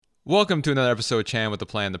Welcome to another episode of Chan with the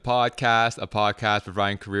Plan, the podcast, a podcast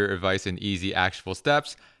providing career advice in easy, actionable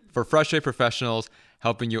steps for frustrated professionals,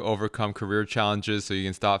 helping you overcome career challenges so you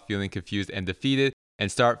can stop feeling confused and defeated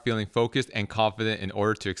and start feeling focused and confident in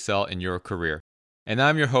order to excel in your career. And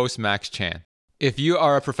I'm your host, Max Chan. If you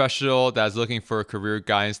are a professional that's looking for career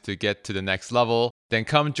guidance to get to the next level, then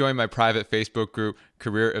come join my private Facebook group,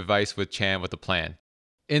 Career Advice with Chan with a Plan.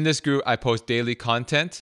 In this group, I post daily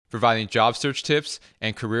content providing job search tips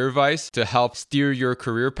and career advice to help steer your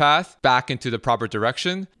career path back into the proper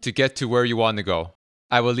direction to get to where you want to go.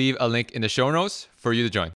 I will leave a link in the show notes for you to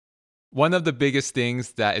join. One of the biggest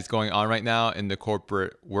things that is going on right now in the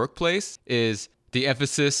corporate workplace is the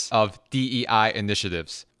emphasis of DEI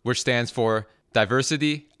initiatives, which stands for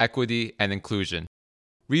diversity, equity, and inclusion.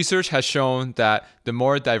 Research has shown that the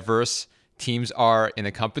more diverse teams are in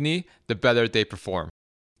a company, the better they perform.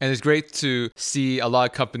 And it's great to see a lot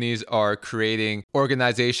of companies are creating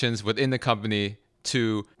organizations within the company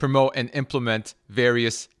to promote and implement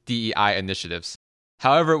various DEI initiatives.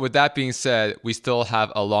 However, with that being said, we still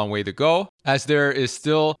have a long way to go, as there is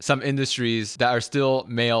still some industries that are still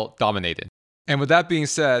male dominated. And with that being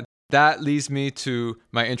said, that leads me to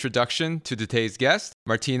my introduction to today's guest,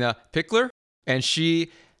 Martina Pickler. And she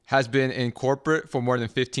has been in corporate for more than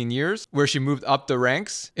 15 years, where she moved up the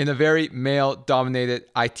ranks in a very male-dominated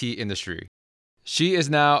IT industry. She is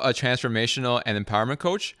now a transformational and empowerment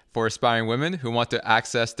coach for aspiring women who want to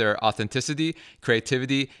access their authenticity,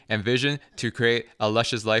 creativity, and vision to create a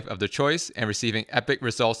luscious life of their choice and receiving epic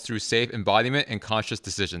results through safe embodiment and conscious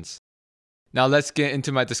decisions. Now let's get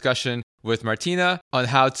into my discussion with Martina on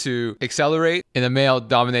how to accelerate in a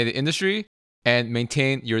male-dominated industry and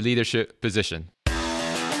maintain your leadership position.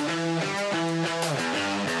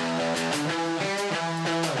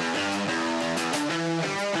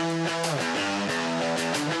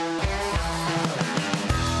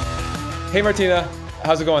 Hey Martina,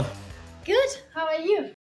 how's it going? Good. How are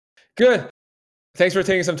you? Good. Thanks for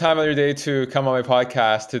taking some time out of your day to come on my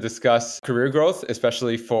podcast to discuss career growth,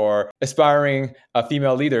 especially for aspiring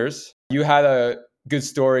female leaders. You had a good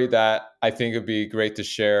story that I think would be great to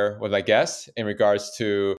share with my guests in regards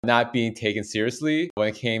to not being taken seriously when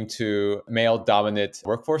it came to male-dominant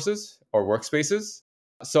workforces or workspaces.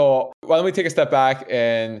 So why don't we take a step back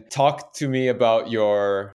and talk to me about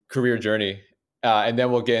your career journey? And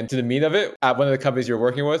then we'll get into the meat of it at one of the companies you're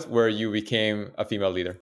working with where you became a female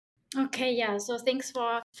leader. Okay, yeah. So thanks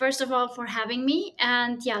first of all, for having me.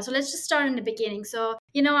 And yeah, so let's just start in the beginning. So,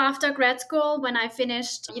 after grad school, when I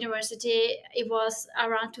finished university, it was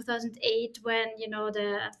around 2008 when,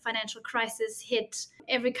 the financial crisis hit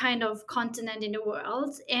every kind of continent in the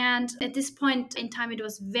world. And at this point in time, it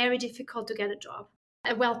was very difficult to get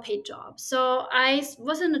a well-paid job. So I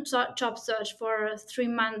was in a job search for 3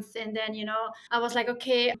 months, and then I was like,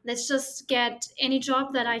 okay, let's just get any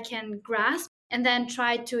job that I can grasp and then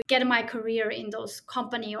try to get my career in those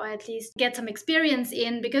company, or at least get some experience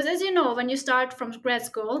in, because as you know, when you start from grad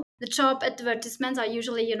school, the job advertisements are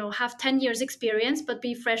usually have 10 years experience but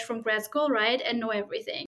be fresh from grad school, right, and know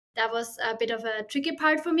everything. That was a bit of a tricky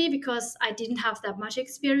part for me because I didn't have that much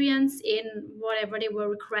experience in whatever they were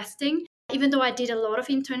requesting, even though I did a lot of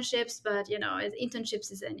internships. But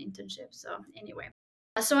internships is an internship. So anyway,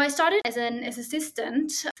 so I started as an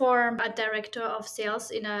assistant for a director of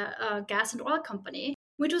sales in a gas and oil company,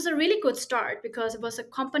 which was a really good start because it was a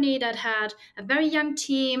company that had a very young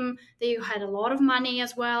team. They had a lot of money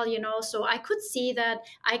as well, so I could see that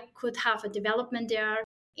I could have a development there,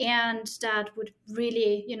 and that would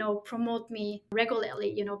really, promote me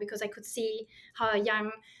regularly, because I could see how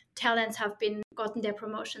young talents have been gotten their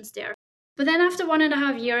promotions there. But then after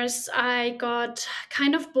 1.5 years, I got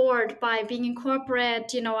kind of bored by being in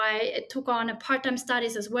corporate. I took on a part-time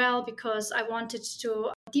studies as well because I wanted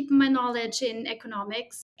to deepen my knowledge in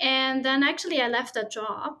economics. And then actually I left that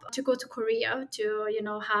job to go to Korea to,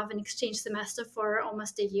 have an exchange semester for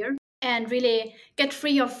almost a year and really get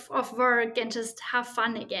free of work and just have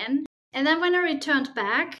fun again. And then when I returned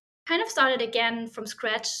back, kind of started again from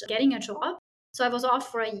scratch getting a job. So I was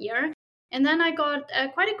off for a year. And then I got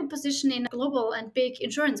quite a good position in a global and big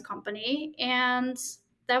insurance company. And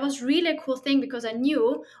that was really a cool thing because I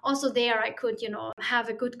knew also there I could, have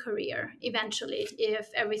a good career eventually if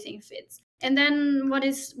everything fits. And then what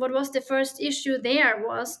was the first issue there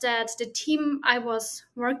was that the team I was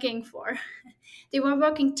working for, they were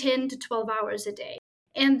working 10 to 12 hours a day.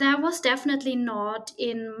 And that was definitely not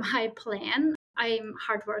in my plan. I'm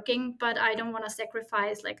hardworking, but I don't want to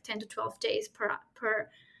sacrifice like 10 to 12 days per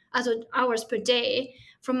also hours per day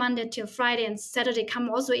from Monday till Friday, and Saturday come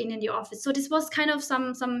also in the office. So this was kind of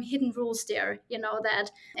some hidden rules there,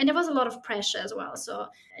 that, and there was a lot of pressure as well. So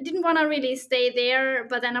I didn't want to really stay there,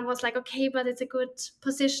 but then I was like, okay, but it's a good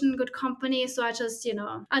position, good company, so I just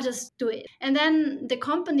do it. And then the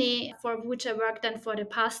company for which I worked then for the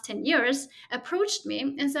past 10 years approached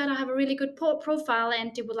me and said I have a really good profile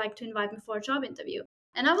and they would like to invite me for a job interview.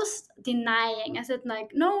 And I was denying. I said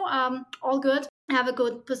like, no, all good. I have a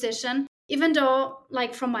good position. Even though,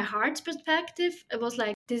 like, from my heart's perspective, it was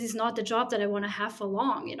like, this is not the job that I want to have for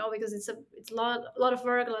long, because it's a lot of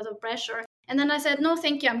work, a lot of pressure. And then I said, no,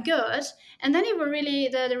 thank you, I'm good. And then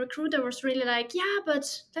the recruiter was really like, yeah,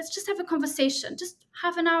 but let's just have a conversation, just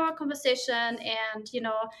half an hour conversation. And,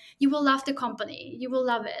 you will love the company, you will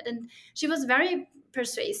love it. And she was very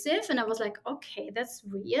persuasive. And I was like, okay, that's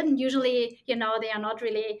weird. And usually, they are not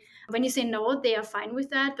really, when you say no, they are fine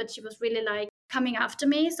with that. But she was really like coming after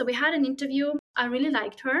me. So we had an interview. I really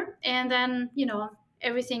liked her. And then,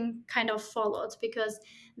 everything kind of followed, because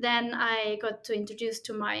then I got to introduce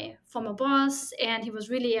to my former boss, and he was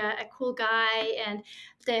really a cool guy, and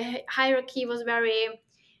the hierarchy was very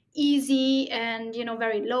easy and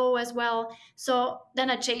very low as well. So then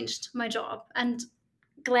I changed my job, and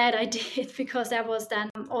glad I did, because that was then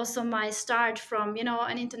also my start from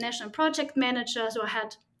an international project manager. So I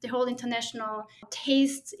had the whole international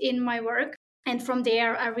taste in my work. And from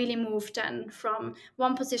there, I really moved then from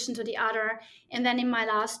one position to the other. And then in my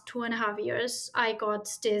last 2.5 years, I got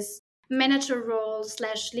this manager role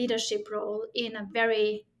 / leadership role in a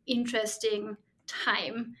very interesting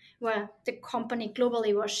time where the company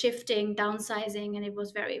globally was shifting, downsizing, and it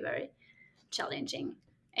was very, very challenging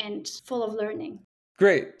and full of learning.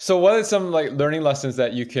 Great. So what are some like learning lessons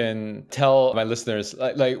that you can tell my listeners?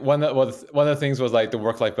 Like one of the things was like the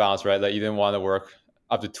work-life balance, right? Like you didn't want to work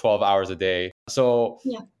up to 12 hours a day. So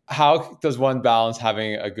Yeah. how does one balance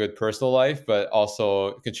having a good personal life, but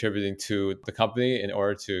also contributing to the company in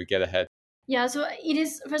order to get ahead? Yeah, so it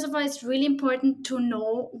is, first of all, it's really important to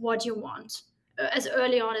know what you want as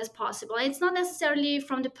early on as possible. It's not necessarily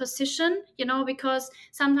from the position, because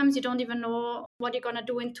sometimes you don't even know what you're going to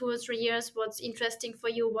do in 2 or 3 years, what's interesting for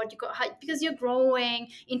you, because you're growing,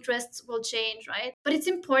 interests will change, right? But it's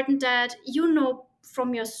important that you know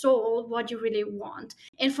from your soul what you really want.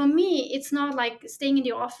 And for me, it's not like staying in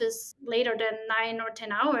the office later than 9 or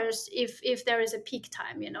 10 hours if there is a peak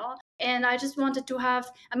time, and I just wanted to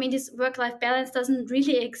have, this work-life balance doesn't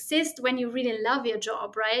really exist when you really love your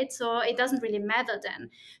job, right? So it doesn't really matter then.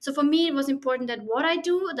 So for me, it was important that what I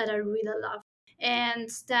do, that I really love. And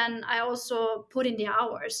then I also put in the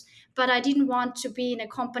hours. But I didn't want to be in a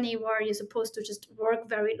company where you're supposed to just work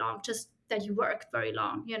very long, just that you work very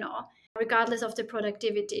long, regardless of the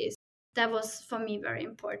productivities. That was for me very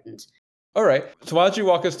important. All right. So why don't you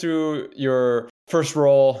walk us through your first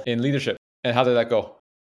role in leadership and how did that go?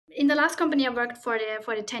 In the last company I worked for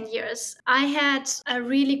the 10 years, I had a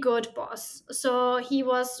really good boss. So he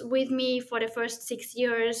was with me for the first 6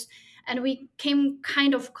 years, and we came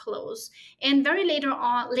kind of close. And very late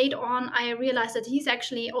on, I realized that he's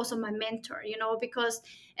actually also my mentor, because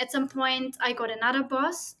at some point I got another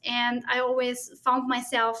boss, and I always found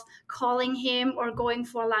myself calling him or going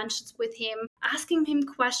for lunches with him, asking him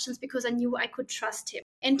questions because I knew I could trust him.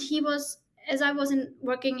 And he was, as I wasn't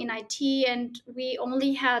working in IT, and we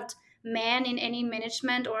only had men in any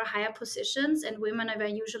management or higher positions, and women were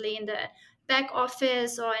usually in the back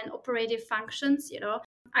office or in operative functions,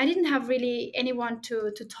 I didn't have really anyone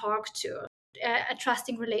to talk to, a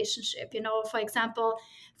trusting relationship. For example,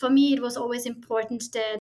 for me, it was always important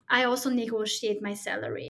that I also negotiate my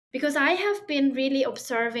salary, because I have been really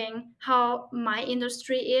observing how my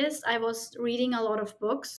industry is. I was reading a lot of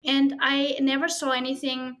books, and I never saw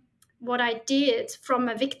anything what I did from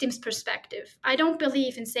a victim's perspective. I don't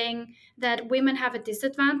believe in saying that women have a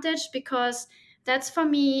disadvantage, because that's for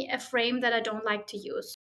me a frame that I don't like to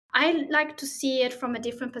use. I like to see it from a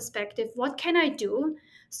different perspective. What can I do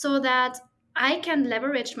so that I can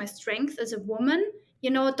leverage my strength as a woman?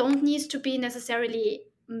 Don't need to be necessarily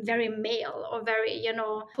very male or very,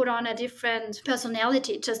 put on a different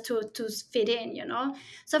personality just to fit in,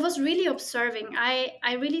 So I was really observing.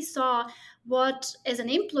 I really saw what as an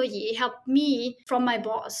employee helped me from my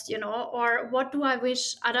boss, or what do I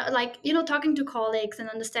wish other, like, talking to colleagues and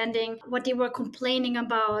understanding what they were complaining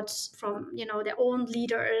about from, their own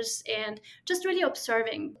leaders, and just really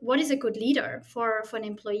observing what is a good leader for an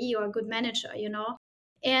employee or a good manager,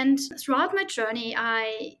 And throughout my journey,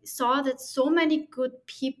 I saw that so many good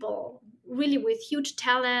people, really with huge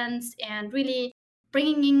talents and really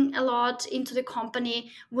bringing in a lot into the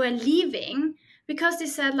company, were leaving because they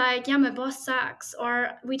said like, yeah, my boss sucks, or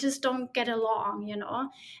we just don't get along,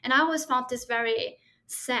 And I always found this very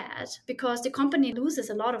sad because the company loses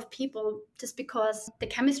a lot of people just because the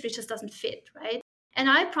chemistry just doesn't fit, right? And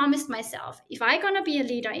I promised myself, if I'm gonna be a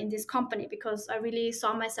leader in this company, because I really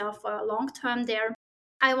saw myself for a long term there,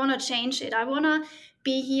 I want to change it. I want to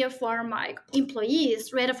be here for my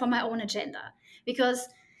employees rather for my own agenda. Because,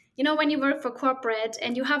 when you work for corporate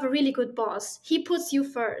and you have a really good boss, he puts you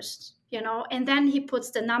first, and then he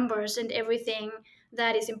puts the numbers and everything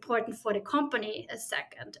that is important for the company as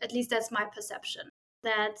second. At least that's my perception.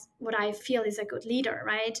 That's what I feel is a good leader,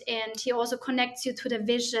 right? And he also connects you to the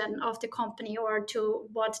vision of the company or to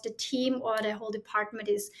what the team or the whole department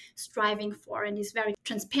is striving for, and is very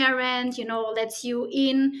transparent, lets you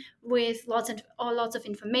in with lots of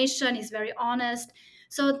information. He's very honest.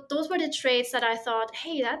 So those were the traits that I thought,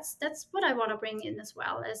 hey, that's what I want to bring in as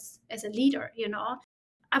well as a leader,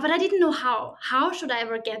 But I didn't know how. How should I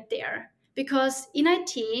ever get there? Because in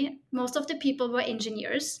IT, most of the people were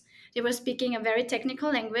engineers. They were speaking a very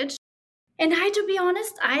technical language. And to be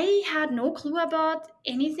honest, I had no clue about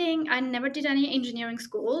anything. I never did any engineering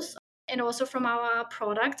schools. And also from our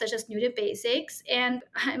products, I just knew the basics. And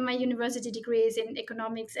my university degree is in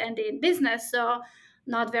economics and in business, so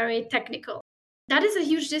not very technical. That is a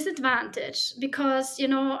huge disadvantage because,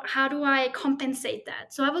 how do I compensate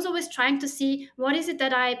that? So I was always trying to see what is it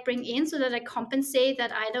that I bring in so that I compensate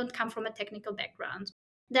that I don't come from a technical background.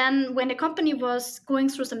 Then, when the company was going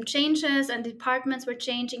through some changes and departments were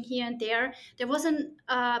changing here and there wasn't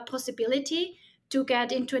a possibility to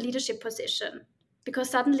get into a leadership position because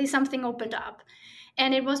suddenly something opened up.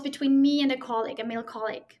 And it was between me and a colleague, a male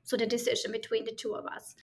colleague. So the decision between the two of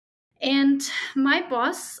us. And my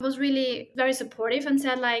boss was really very supportive and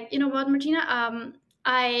said, like, you know what, Martina,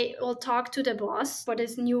 I will talk to the boss for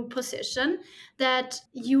this new position that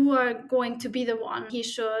you are going to be the one he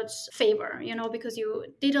should favor, because you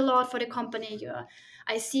did a lot for the company.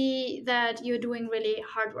 I see that you're doing really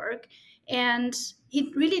hard work. And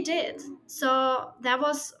he really did. So that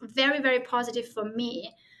was very, very positive for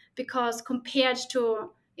me because compared to,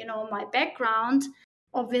 my background,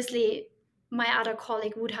 obviously my other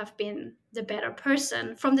colleague would have been the better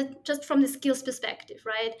person from the skills perspective,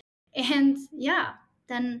 right? And yeah,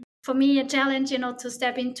 then for me a challenge, to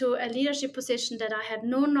step into a leadership position that I had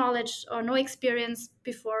no knowledge or no experience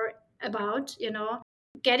before about,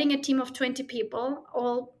 getting a team of 20 people,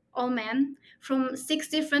 all men from 6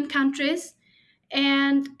 different countries,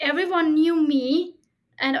 and everyone knew me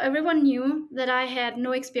and everyone knew that I had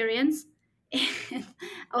no experience and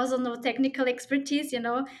also no technical expertise,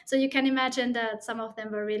 So you can imagine that some of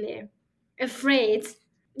them were really afraid,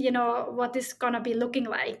 what is going to be looking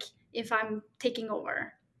like if I'm taking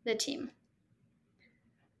over the team.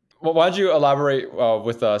 Well, why don't you elaborate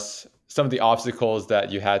with us some of the obstacles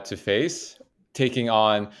that you had to face taking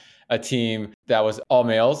on a team that was all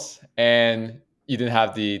males and you didn't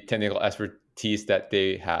have the technical expertise that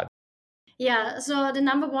they had? Yeah, so the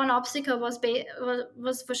number one obstacle was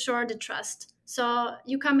for sure the trust. So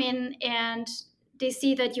you come in and they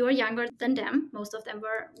see that you're younger than them. Most of them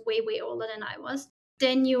were way, way older than I was.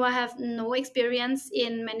 Then you have no experience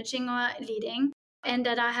in managing or leading, and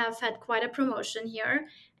that I have had quite a promotion here.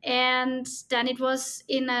 And then it was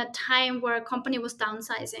in a time where a company was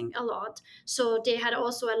downsizing a lot. So they had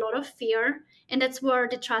also a lot of fear. And that's where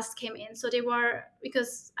the trust came in. So they were,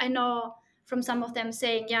 because I know from some of them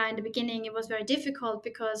saying, yeah, in the beginning it was very difficult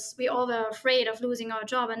because we all were afraid of losing our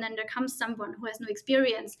job. And then there comes someone who has no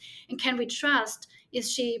experience. And can we trust?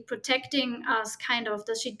 Is she protecting us? Kind of,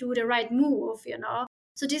 does she do the right move?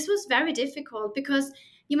 So this was very difficult because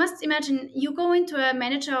you must imagine you go into a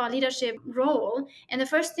manager or leadership role, and the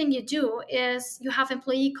first thing you do is you have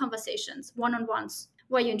employee conversations, one-on-ones,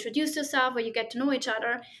 where you introduce yourself, where you get to know each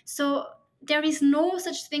other. So there is no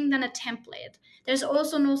such thing than a template. There's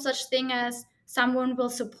also no such thing as someone will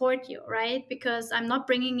support you, right? Because I'm not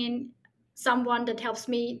bringing in someone that helps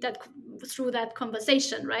me through that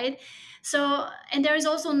conversation, right? So, and there is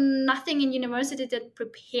also nothing in university that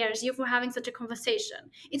prepares you for having such a conversation.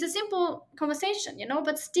 It's a simple conversation,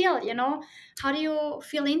 but still, how do you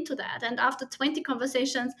feel into that? And after 20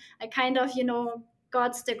 conversations, I kind of,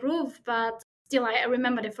 got the groove, but still, I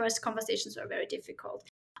remember the first conversations were very difficult.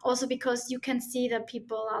 Also because you can see that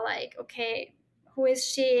people are like, okay, who is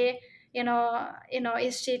she?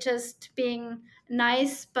 Is she just being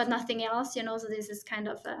nice but nothing else? So this is kind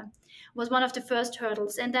of was one of the first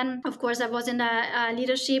hurdles. And then, of course, I was in a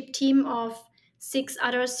leadership team of 6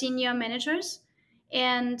 other senior managers,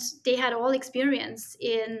 and they had all experience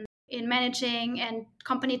in managing and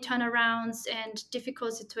company turnarounds and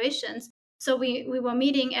difficult situations. So we were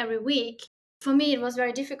meeting every week, for me it was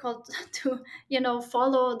very difficult to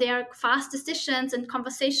follow their fast decisions and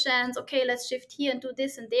conversations. Okay, let's shift here and do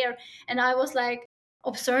this and there. And I was like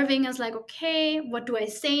observing as like, okay, what do I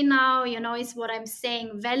say now? Is what I'm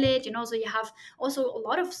saying valid? So you have also a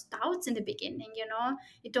lot of doubts in the beginning.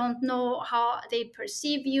 You don't know how they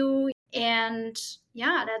perceive you. And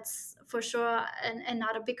yeah, that's for sure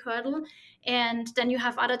another big hurdle. And then you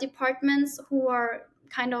have other departments who are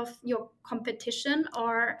kind of your competition,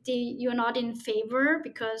 or you're not in favor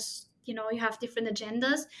because you have different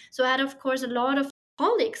agendas. So I had, of course, a lot of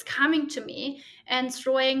colleagues coming to me and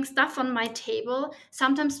throwing stuff on my table,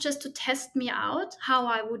 sometimes just to test me out how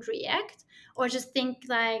I would react, or just think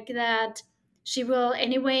like that she will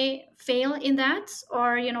anyway fail in that,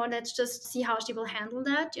 or let's just see how she will handle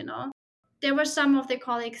that. There were some of the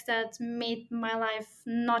colleagues that made my life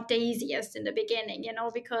not the easiest in the beginning,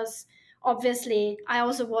 because obviously I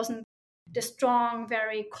also wasn't the strong,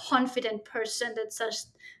 very confident person that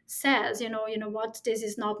just says, what, this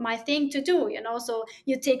is not my thing to do, so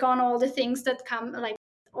you take on all the things that come, like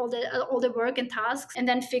all the work and tasks, and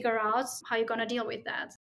then figure out how you're going to deal with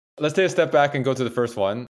that. Let's take a step back and go to the first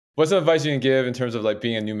one. What's some advice you can give in terms of like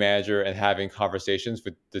being a new manager and having conversations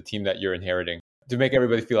with the team that you're inheriting to make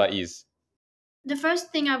everybody feel at ease? The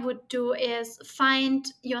first thing I would do is find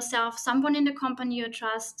yourself someone in the company you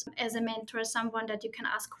trust as a mentor, someone that you can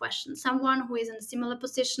ask questions, someone who is in a similar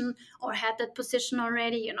position or had that position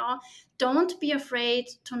already. Don't be afraid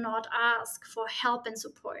to not ask for help and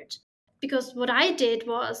support. Because what I did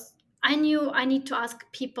was, I knew I need to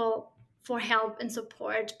ask people for help and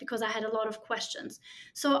support because I had a lot of questions.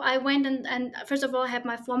 So I went and first of all, I had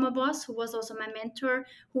my former boss, who was also my mentor,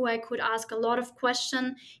 who I could ask a lot of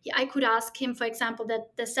questions. I could ask him, for example,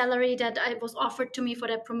 that the salary that I was offered to me for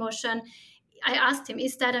that promotion, I asked him,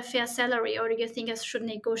 is that a fair salary, or do you think I should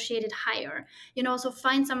negotiate it higher? So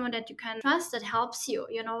find someone that you can trust, that helps you,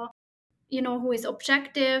 who is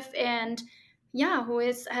objective, and yeah, who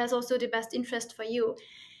has also the best interest for you.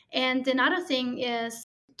 And another thing is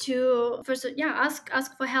to first,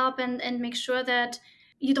 ask for help, and make sure that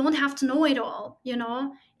you don't have to know it all,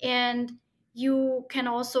 and you can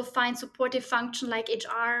also find supportive function like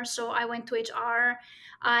HR. So I went to HR.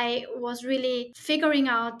 I was really figuring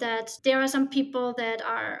out that there are some people that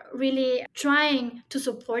are really trying to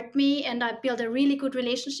support me, and I built a really good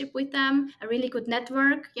relationship with them, a really good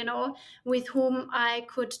network, with whom I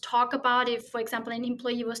could talk about if, for example, an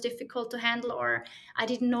employee was difficult to handle or I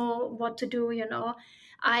didn't know what to do.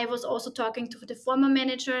 I was also talking to the former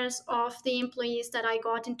managers of the employees that I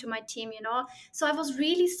got into my team. So I was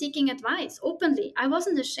really seeking advice openly. I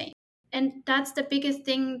wasn't ashamed. And that's the biggest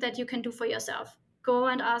thing that you can do for yourself. Go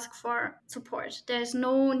and ask for support. There's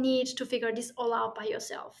no need to figure this all out by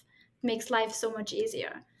yourself. It makes life so much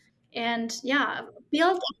easier. And yeah,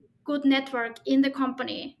 build a good network in the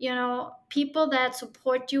company, people that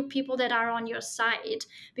support you, people that are on your side,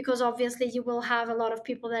 because obviously you will have a lot of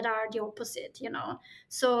people that are the opposite.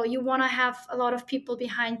 So you want to have a lot of people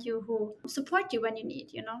behind you who support you when you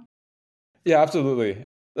need. Yeah, absolutely.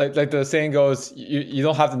 Like the saying goes, you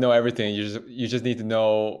don't have to know everything. You just need to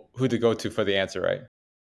know who to go to for the answer, right?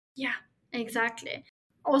 Yeah, exactly.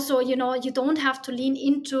 Also, you don't have to lean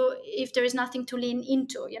into if there is nothing to lean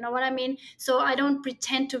into. You know what I mean? So I don't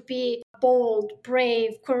pretend to be bold,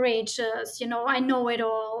 brave, courageous. I know it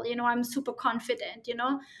all. I'm super confident.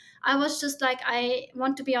 I was just like, I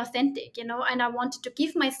want to be authentic, and I wanted to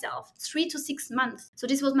give myself 3 to 6 months. So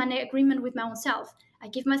this was my agreement with my own self. I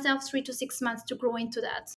give myself 3 to 6 months to grow into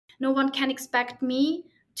that. No one can expect me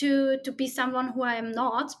to be someone who I am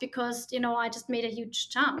not, because I just made a huge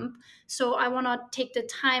jump. So I want to take the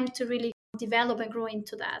time to really develop and grow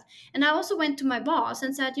into that. And I also went to my boss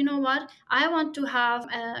and said, you know what, I want to have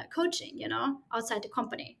coaching, outside the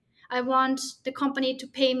company. I want the company to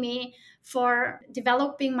pay me for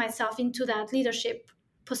developing myself into that leadership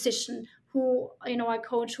position, who a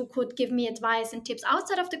coach who could give me advice and tips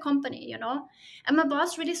outside of the company. And my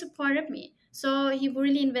boss really supported me, so he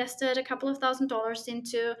really invested a couple of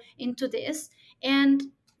 $1,000s into this. And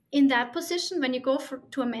in that position, when you go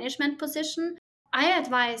to a management position, I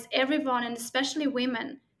advise everyone, and especially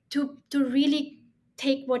women, to really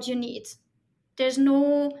take what you need. There's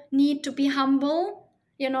no need to be humble,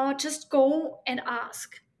 just go and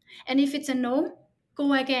ask. And if it's a no,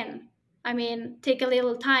 go again. I mean, take a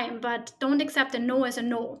little time, but don't accept a no as a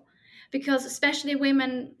no. Because especially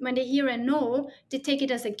women, when they hear a no, they take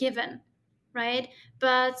it as a given, right?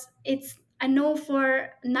 But it's a no for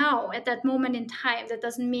now at that moment in time. That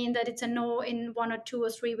doesn't mean that it's a no in 1 or 2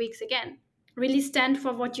 or 3 weeks again. Really stand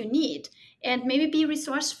for what you need, and maybe be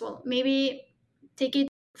resourceful. Maybe take it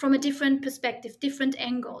from a different perspective, different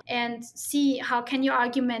angle, and see how can you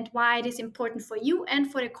argument why it is important for you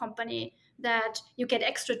and for the company that you get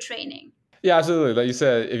extra training. Yeah, absolutely. Like you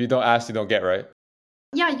said, if you don't ask, you don't get, right?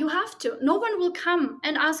 Yeah, you have to. No one will come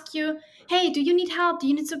and ask you, hey, do you need help? Do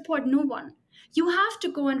you need support? No one. You have to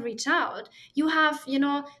go and reach out. You have,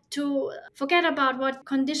 to forget about what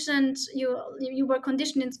conditioned you were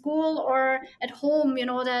conditioned in school or at home,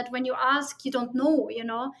 that when you ask, you don't know,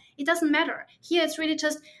 It doesn't matter. Here it's really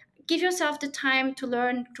just give yourself the time to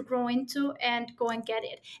learn, to grow into, and go and get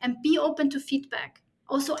it. And be open to feedback.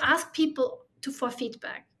 Also ask people for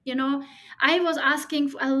feedback. I was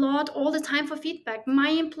asking a lot all the time for feedback. My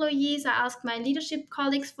employees, I asked my leadership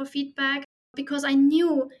colleagues for feedback because I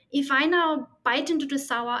knew if I now bite into the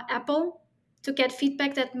sour apple to get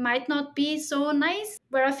feedback that might not be so nice,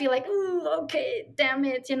 where I feel like, ooh, okay, damn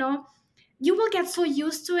it, you will get so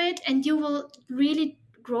used to it and you will really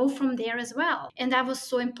grow from there as well. And that was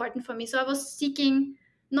so important for me. So I was seeking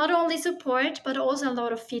not only support, but also a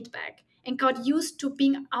lot of feedback and got used to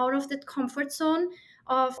being out of that comfort zone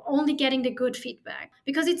of only getting the good feedback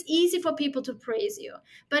because it's easy for people to praise you,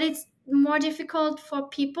 but it's more difficult for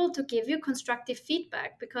people to give you constructive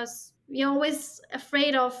feedback because you're always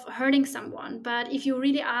afraid of hurting someone. But if you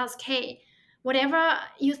really ask, hey, whatever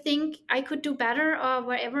you think I could do better or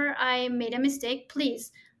wherever I made a mistake,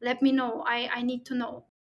 please let me know. I need to know.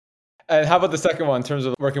 And how about the second one in terms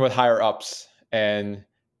of working with higher ups and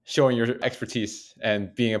showing your expertise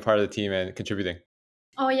and being a part of the team and contributing?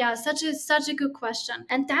 Oh yeah, such a good question.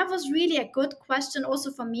 And that was really a good question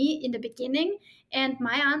also for me in the beginning. And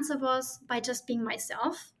my answer was by just being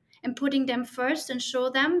myself and putting them first and show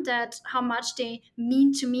them that how much they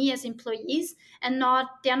mean to me as employees and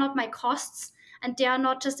they're not my costs and they are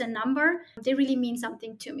not just a number. They really mean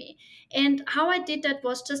something to me. And how I did that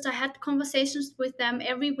was just I had conversations with them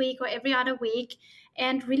every week or every other week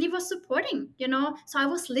and really was supporting. So I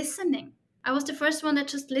was listening. I was the first one that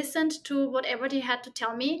just listened to whatever they had to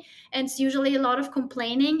tell me. And it's usually a lot of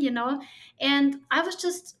complaining. And I was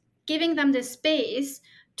just giving them the space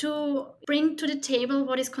to bring to the table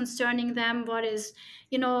what is concerning them,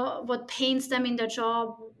 what pains them in their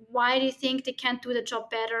job, why they think they can't do the job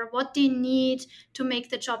better, what they need to make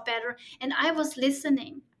the job better. And I was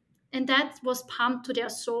listening. And that was pumped to their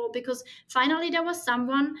soul because finally there was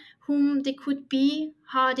someone whom they could be,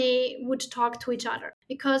 how they would talk to each other.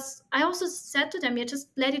 Because I also said to them, yeah, just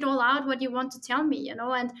let it all out what you want to tell me.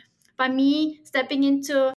 And by me stepping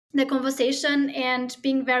into the conversation and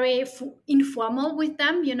being very informal with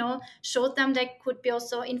them, showed them they could be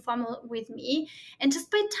also informal with me. And just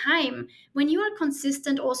by time, when you are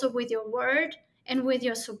consistent also with your word and with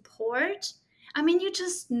your support, I mean, you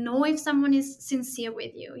just know if someone is sincere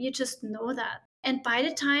with you. You just know that. And by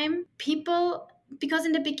the time people, because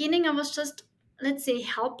in the beginning I was just, let's say,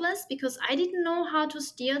 helpless because I didn't know how to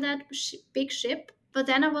steer that big ship. But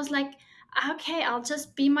then I was like, okay, I'll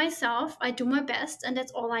just be myself. I do my best, and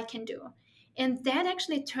that's all I can do. And that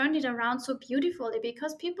actually turned it around so beautifully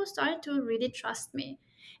because people started to really trust me.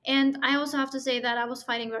 And I also have to say that I was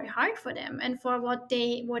fighting very hard for them and for what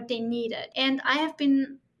they needed. And I have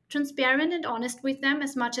been transparent and honest with them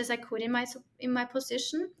as much as I could in my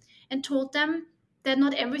position, and told them that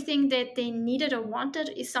not everything that they needed or wanted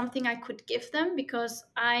is something I could give them because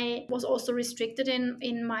I was also restricted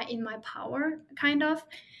in my power, kind of.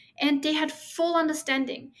 And they had full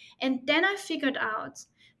understanding. And then I figured out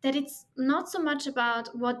that it's not so much about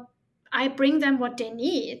what I bring them what they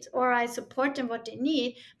need or I support them what they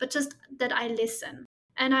need, but just that I listen.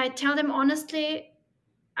 And I tell them honestly,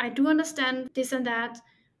 I do understand this and that,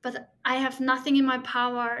 but I have nothing in my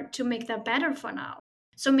power to make that better for now.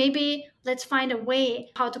 So maybe let's find a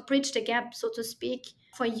way how to bridge the gap, so to speak,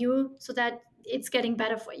 for you so that it's getting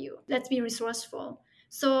better for you. Let's be resourceful.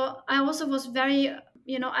 So I also was very,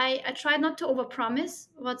 I tried not to overpromise,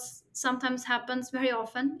 what sometimes happens very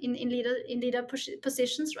often in leader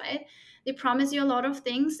positions, right? They promise you a lot of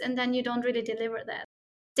things and then you don't really deliver that.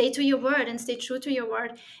 Stay to your word and stay true to your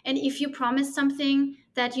word. And if you promise something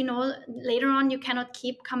that later on you cannot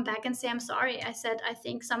keep, come back and say, I'm sorry, I said I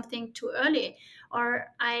think something too early, or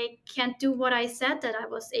I can't do what I said that I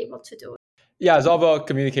was able to do. Yeah, it's all about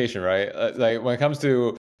communication, right? Like when it comes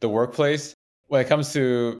to the workplace, when it comes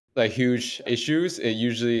to like huge issues, it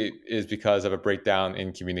usually is because of a breakdown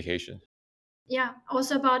in communication. Yeah,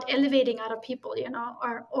 also about elevating other people,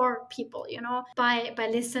 or people, by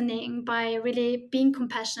listening, by really being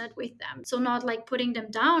compassionate with them, so not like putting them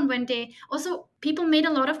down when they also people made a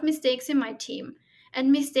lot of mistakes in my team, and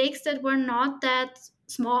mistakes that were not that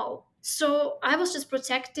small. So I was just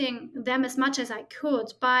protecting them as much as I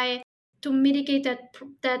could by to mitigate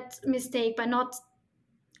that mistake by not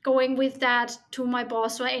going with that to my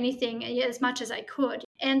boss or anything as much as I could.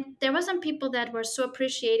 And there were some people that were so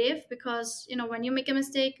appreciative because, when you make a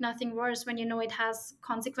mistake, nothing worse when you know it has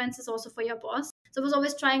consequences also for your boss. So I was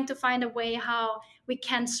always trying to find a way how we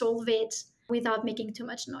can solve it without making too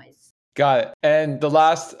much noise. Got it. And the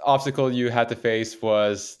last obstacle you had to face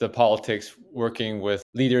was the politics working with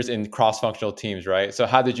leaders in cross-functional teams, right? So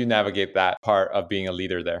how did you navigate that part of being a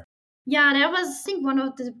leader there? Yeah, that was, I think, one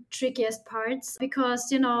of the trickiest parts because,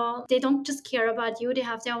 they don't just care about you. They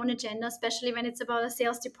have their own agenda, especially when it's about a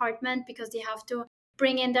sales department because they have to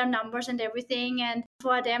bring in their numbers and everything. And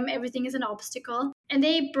for them, everything is an obstacle. And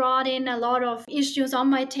they brought in a lot of issues on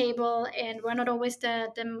my table and were not always the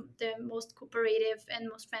most cooperative and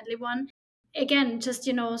most friendly one. Again, just,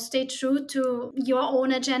 stay true to your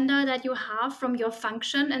own agenda that you have from your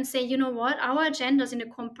function and say, you know what, our agendas in the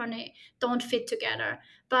company don't fit together,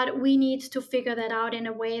 but we need to figure that out in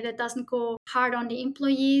a way that doesn't go hard on the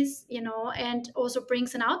employees, and also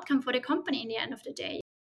brings an outcome for the company in the end of the day.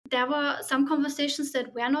 There were some conversations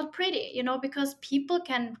that were not pretty, because people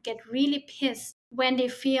can get really pissed when they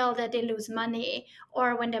feel that they lose money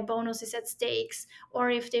or when their bonus is at stakes or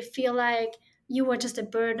if they feel like you were just a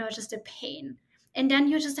burden or just a pain. And then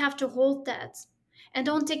you just have to hold that and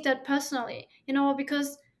don't take that personally,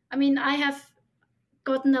 because I have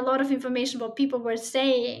gotten a lot of information what people were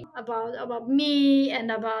saying about me and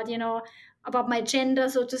about my gender,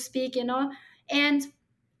 so to speak, and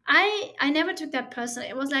I never took that personally.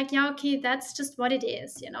 It was like, yeah, okay, that's just what it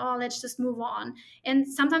is, let's just move on. And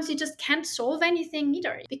sometimes you just can't solve anything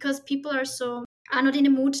either because people are not in the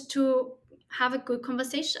mood to have a good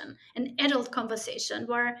conversation, an adult conversation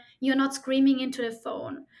where you're not screaming into the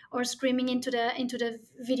phone or screaming into the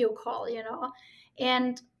video call,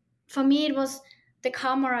 And for me it was the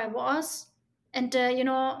calmer I was and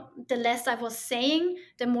the less I was saying,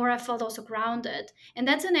 the more I felt also grounded. And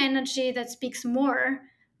that's an energy that speaks more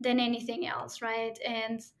than anything else, right?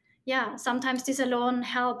 And yeah, sometimes this alone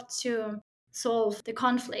helped to solve the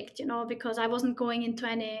conflict, because I wasn't going into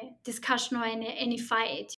any discussion or any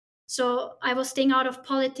fight. So I was staying out of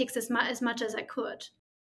politics as much as I could.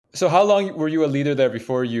 So how long were you a leader there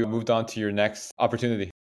before you moved on to your next opportunity?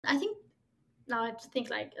 I think now I have to think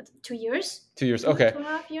like 2 years, 2 years. two, Okay.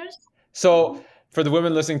 2.5 years. So for the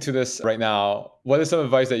women listening to this right now, what is some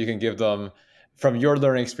advice that you can give them from your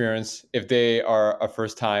learning experience if they are a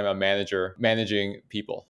first time a manager managing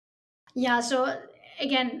people? Yeah, so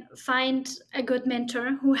again, find a good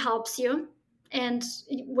mentor who helps you and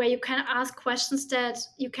where you can ask questions that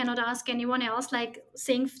you cannot ask anyone else, like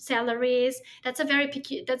saying salaries. That's a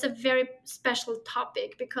very special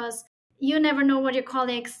topic because you never know what your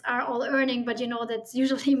colleagues are all earning, but that's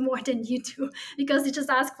usually more than you do because you just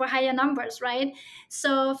ask for higher numbers, right?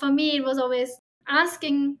 So for me, it was always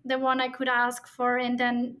asking the one I could ask for and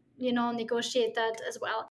then, negotiate that as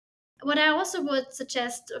well. What I also would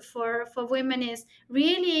suggest for women is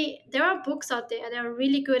really there are books out there that are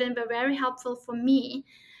really good and were very helpful for me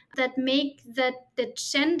that make that the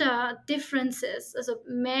gender differences as a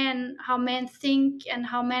man, how men think and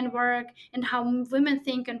how men work and how women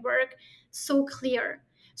think and work so clear.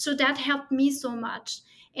 So that helped me so much.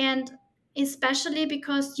 And especially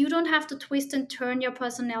because you don't have to twist and turn your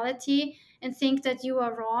personality and think that you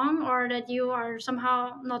are wrong or that you are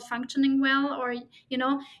somehow not functioning well or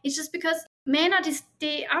it's just because men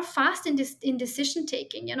they are fast in decision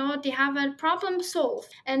taking. They have a problem solved,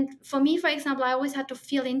 and for me, for example, I always had to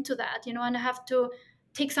feel into that, and I have to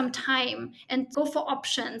take some time and go for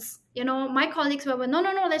options. My colleagues were, no,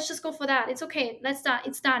 no, no, let's just go for that, it's okay, let's done,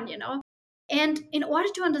 it's done. And in order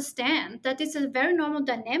to understand that this is very normal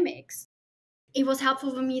dynamics, it was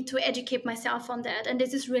helpful for me to educate myself on that. And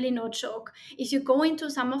this is really no joke. If you go into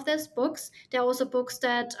some of those books, there are also books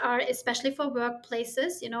that are especially for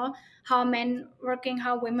workplaces, how men working,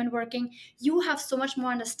 how women working. You have so much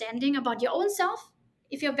more understanding about your own self,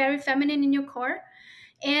 if you're very feminine in your core,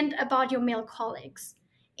 and about your male colleagues.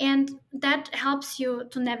 And that helps you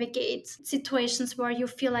to navigate situations where you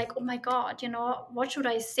feel like, oh my God, what should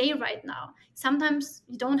I say right now? Sometimes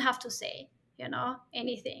you don't have to say,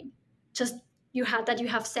 anything. Just you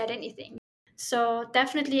have said anything. So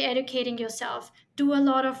definitely educating yourself. Do a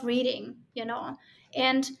lot of reading,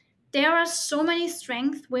 And there are so many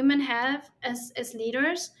strengths women have as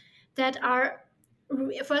leaders that are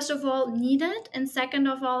first of all needed, and second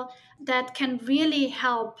of all that can really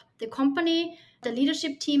help the company, the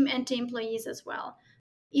leadership team, and the employees as well.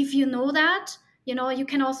 If you know that, you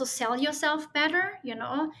can also sell yourself better,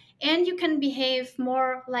 and you can behave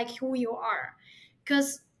more like who you are.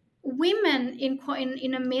 Because women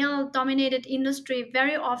in a male dominated industry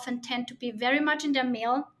very often tend to be very much in their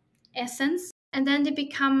male essence, and then they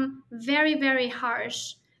become very, very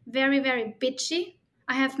harsh, very, very bitchy.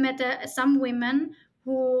 I have met some women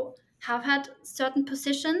who have had certain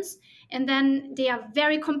positions, and then they are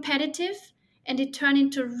very competitive, and they turn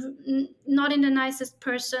into not in the nicest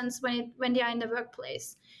persons when they are in the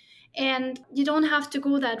workplace. And you don't have to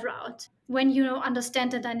go that route when you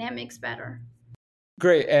understand the dynamics better.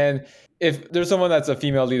 Great. And if there's someone that's a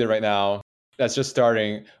female leader right now that's just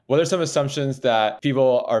starting, what are some assumptions that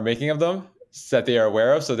people are making of them so that they are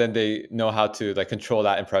aware of, so then they know how to like control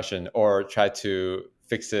that impression or try to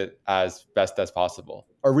fix it as best as possible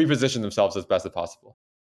or reposition themselves as best as possible?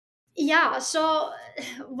 Yeah, so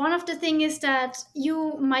one of the things is that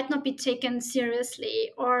you might not be taken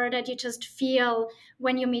seriously, or that you just feel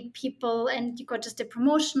when you meet people and you got just a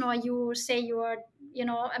promotion, or you say you are,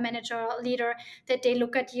 a manager or leader, that they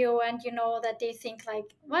look at you and that they think like,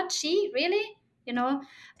 what, she really? You know?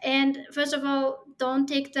 And first of all, don't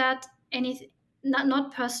take that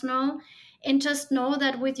not personal, and just know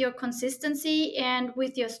that with your consistency and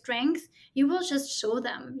with your strength, you will just show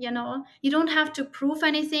them. You don't have to prove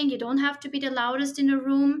anything, you don't have to be the loudest in the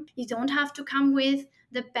room, you don't have to come with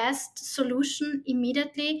the best solution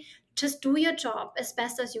immediately. Just do your job as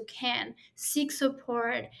best as you can, seek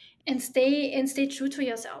support, and stay true to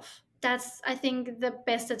yourself. That's, I think, the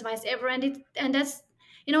best advice ever. And that's,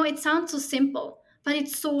 it sounds so simple, but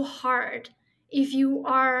it's so hard if you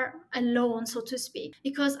are alone, so to speak,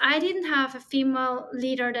 because I didn't have a female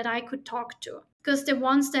leader that I could talk to, because the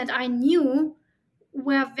ones that I knew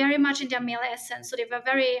were very much in their male essence. So they were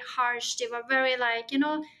very harsh. They were very like,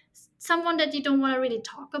 someone that you don't want to really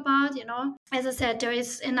talk about. As I said, there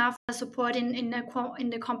is enough support in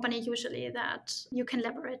the company usually that you can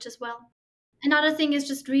leverage as well. Another thing is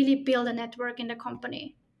just really build a network in the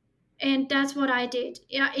company. And that's what I did.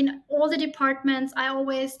 Yeah, in all the departments, I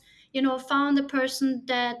always, found the person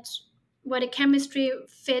that where the chemistry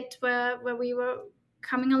fit, where we were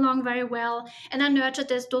coming along very well, and I nurtured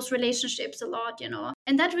those relationships a lot.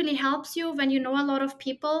 And that really helps you when you know a lot of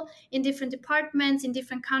people in different departments, in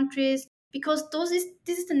different countries, because this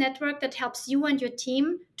is the network that helps you and your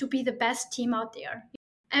team to be the best team out there.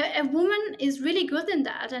 A woman is really good in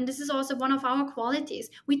that, and this is also one of our qualities.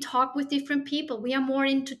 We talk with different people, we are more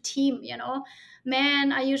into team.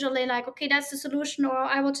 Men are usually like, okay, that's the solution, or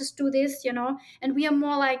I will just do this. And we are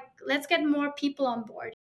more like, let's get more people on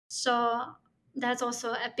board. So that's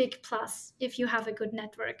also a big plus if you have a good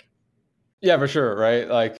network. Yeah, for sure, right?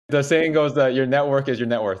 Like the saying goes that your network is your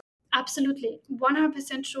net worth. Absolutely,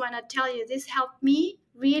 100% true. And I tell you, this helped me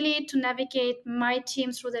really to navigate my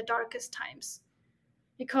team through the darkest times,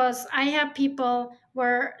 because I have people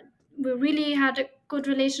where we really had a good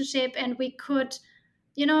relationship, and we could,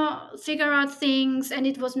 figure out things, and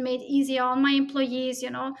it was made easier on my employees.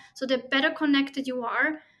 So the better connected you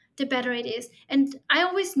are, the better it is. And I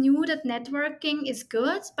always knew that networking is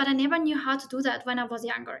good, but I never knew how to do that when I was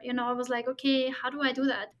younger. I was like, okay, how do I do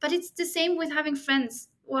that? But it's the same with having friends,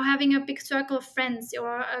 or having a big circle of friends,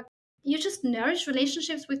 or you just nourish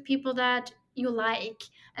relationships with people that you like,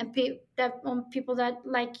 and people that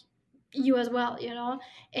like you as well.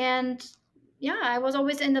 And yeah, I was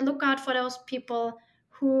always in the lookout for those people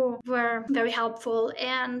who were very helpful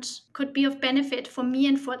and could be of benefit for me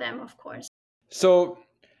and for them, of course. So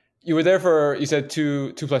you were there for, you said,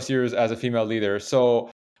 two plus years as a female leader.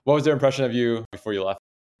 So what was their impression of you before you left?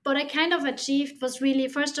 What I kind of achieved was really,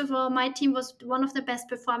 first of all, my team was one of the best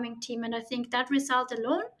performing team, and I think that result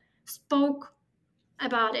alone spoke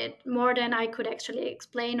about it more than I could actually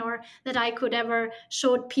explain, or that I could ever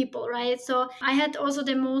show people, right? So I had also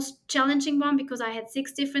the most challenging one, because I had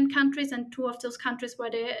 6 different countries, and 2 of those countries were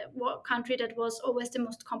the country that was always the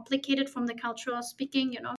most complicated from the cultural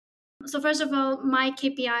speaking. So first of all, my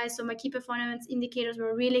KPIs, so my key performance indicators,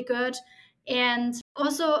 were really good. And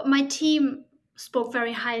also my team spoke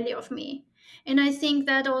very highly of me. And I think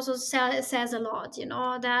that also says a lot,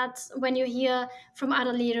 that when you hear from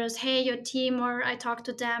other leaders, hey, your team, or I talked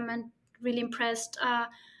to them and really impressed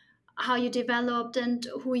how you developed and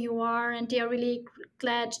who you are, and they are really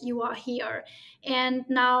glad you are here. And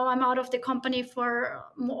now I'm out of the company for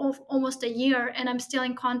almost a year, and I'm still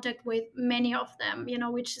in contact with many of them,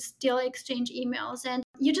 which still exchange emails. And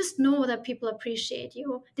you just know that people appreciate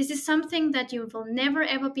you. This is something that you will never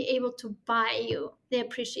ever be able to buy you, the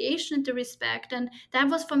appreciation and the respect. And that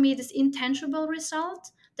was for me this intangible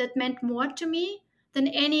result that meant more to me than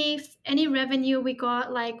any revenue we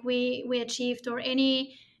got, like we achieved, or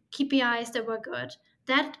any KPIs that were good.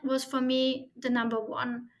 That was for me the number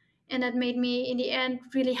one. And that made me, in the end,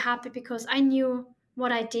 really happy, because I knew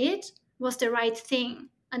what I did was the right thing.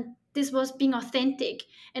 And this was being authentic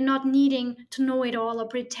and not needing to know it all or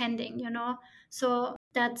pretending. So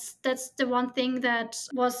that's the one thing that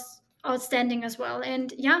was outstanding as well.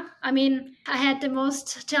 And yeah, I mean, I had the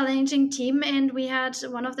most challenging team and we had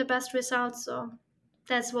one of the best results. So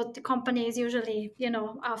that's what the company is usually,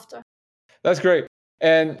 after. That's great.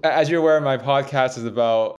 And as you're aware, my podcast is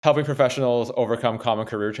about helping professionals overcome common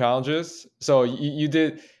career challenges. So you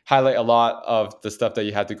did highlight a lot of the stuff that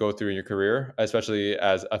you had to go through in your career, especially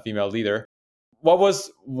as a female leader. What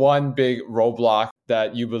was one big roadblock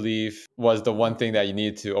that you believe was the one thing that you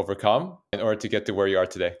needed to overcome in order to get to where you are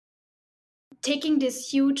today? Taking this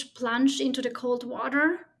huge plunge into the cold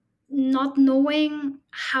water, not knowing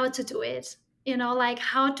how to do it, like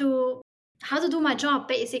how to do my job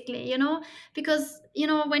basically, because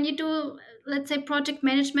when you do, let's say, project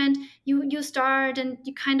management, you start and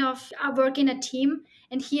you kind of work in a team,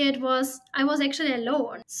 and here I was actually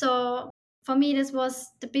alone. So for me, this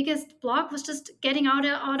was the biggest block, was just getting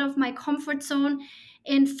out of my comfort zone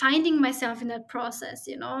and finding myself in that process,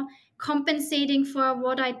 compensating for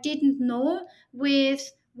what I didn't know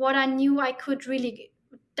with what I knew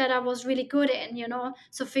that I was really good in,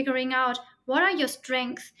 So figuring out what are your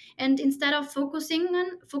strengths, and instead of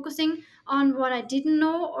focusing on what I didn't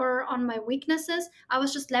know or on my weaknesses, I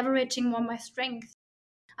was just leveraging on my strengths.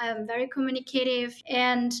 I am very communicative,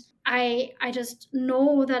 and I just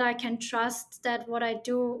know that I can trust that what I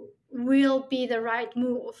do will be the right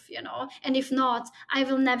move, And if not, I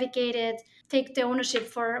will navigate it, take the ownership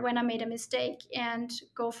for when I made a mistake and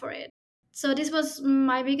go for it. So this was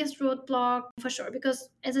my biggest roadblock for sure, because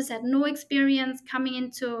as I said, no experience coming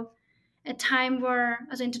into a time where,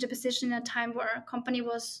 also into the position in a time where company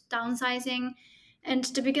was downsizing. And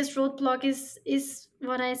the biggest roadblock is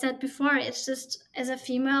what I said before. It's just, as a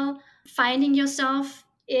female, finding yourself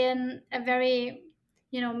in a very,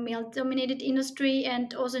 male dominated industry,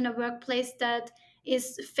 and also in a workplace that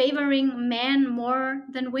is favoring men more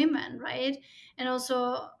than women, right? And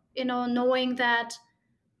also, knowing that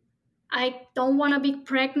I don't want to be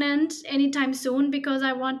pregnant anytime soon because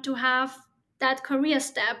I want to have that career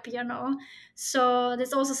step, So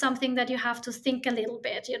there's also something that you have to think a little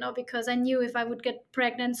bit, because I knew if I would get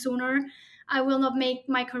pregnant sooner, I will not make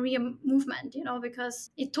my career movement,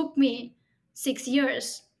 because it took me 6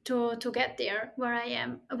 years to get there where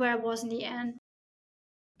I was in the end.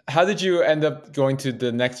 How did you end up going to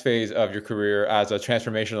the next phase of your career as a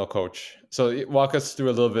transformational coach? So walk us through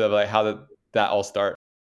a little bit of like how did that all start?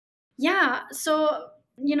 Yeah, so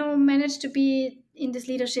managed to be in this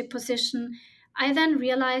leadership position. I then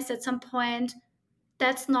realized at some point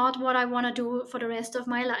that's not what I want to do for the rest of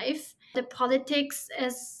my life. The politics,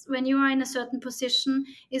 as when you are in a certain position,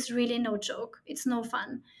 is really no joke. It's no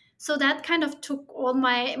fun. So that kind of took all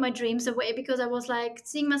my dreams away, because I was like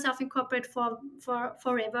seeing myself in corporate for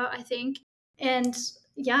forever, I think. And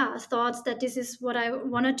yeah, thought that this is what I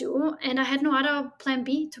want to do, and I had no other plan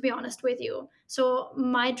B, to be honest with you. So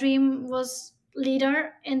my dream was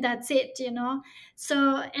leader, and that's it,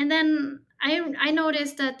 So, and then I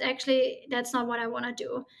noticed that actually that's not what I want to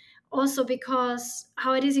do. Also because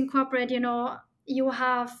how it is in corporate, you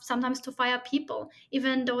have sometimes to fire people,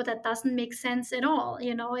 even though that doesn't make sense at all.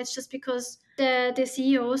 It's just because the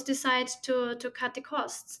CEOs decide to cut the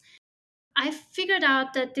costs. I figured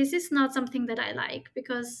out that this is not something that I like,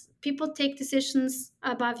 because people take decisions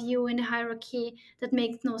above you in the hierarchy that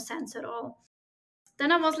make no sense at all.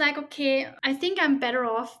 Then I was like, okay, I think I'm better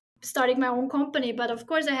off starting my own company, but of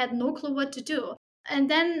course I had no clue what to do. And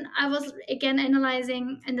then I was again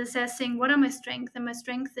analyzing and assessing what are my strengths, and my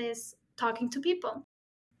strength is talking to people,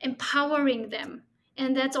 empowering them.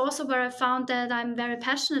 And that's also where I found that I'm very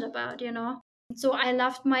passionate about, So I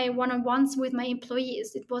loved my one-on-ones with my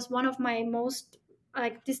employees. It was one of my most,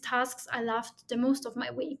 like, these tasks I loved the most of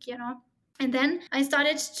my week, And then I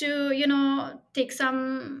started to, take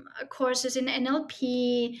some courses in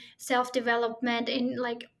NLP, self development, in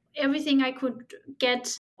like everything I could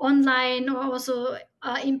get online, or also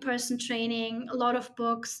in person training, a lot of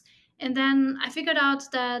books. And then I figured out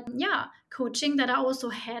that, yeah, coaching that I also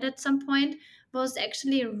had at some point was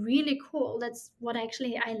actually really cool. That's what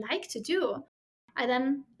actually I like to do. I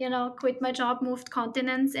then, quit my job, moved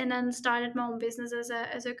continents, and then started my own business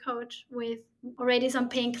as a coach with already some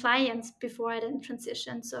paying clients before I then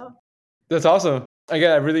transitioned. So That's awesome.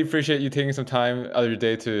 Again, I really appreciate you taking some time out of your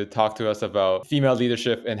day to talk to us about female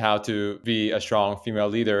leadership and how to be a strong female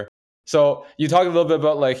leader. So you talked a little bit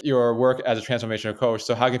about like your work as a transformational coach.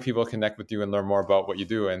 So how can people connect with you and learn more about what you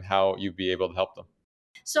do and how you'd be able to help them?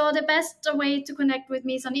 So the best way to connect with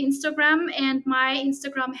me is on Instagram, and my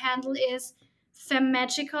Instagram handle is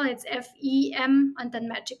femmagical. It's FEM and then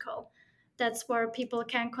magical. That's where people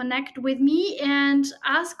can connect with me and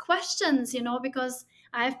ask questions, because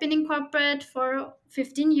I've been in corporate for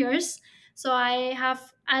 15 years, so I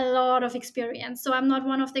have a lot of experience. So I'm not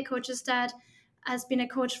one of the coaches that has been a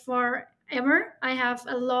coach forever. I have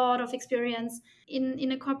a lot of experience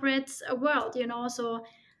in a corporate world, so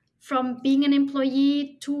from being an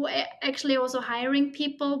employee to actually also hiring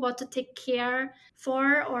people, what to take care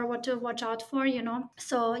for or what to watch out for.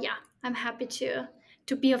 So yeah, I'm happy to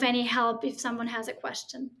be of any help if someone has a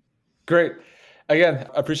question. Great. Again,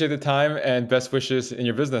 I appreciate the time and best wishes in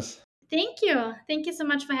your business. Thank you. Thank you so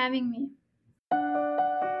much for having me.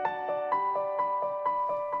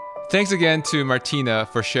 Thanks again to Martina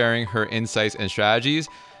for sharing her insights and strategies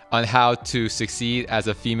on how to succeed as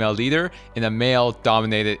a female leader in a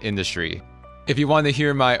male-dominated industry. If you want to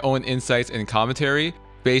hear my own insights and commentary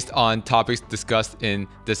based on topics discussed in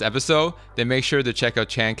this episode, then make sure to check out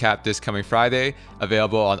ChanCap this coming Friday,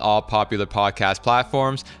 available on all popular podcast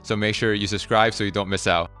platforms, so make sure you subscribe so you don't miss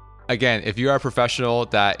out. Again, if you are a professional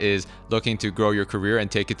that is looking to grow your career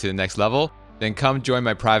and take it to the next level, then come join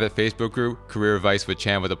my private Facebook group, Career Advice with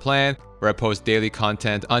Chan with a Plan, where I post daily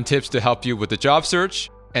content on tips to help you with the job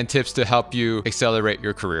search and tips to help you accelerate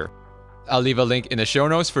your career. I'll leave a link in the show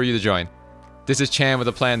notes for you to join. This is Chan with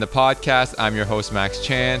a Plan, the podcast. I'm your host, Max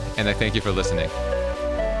Chan, and I thank you for listening.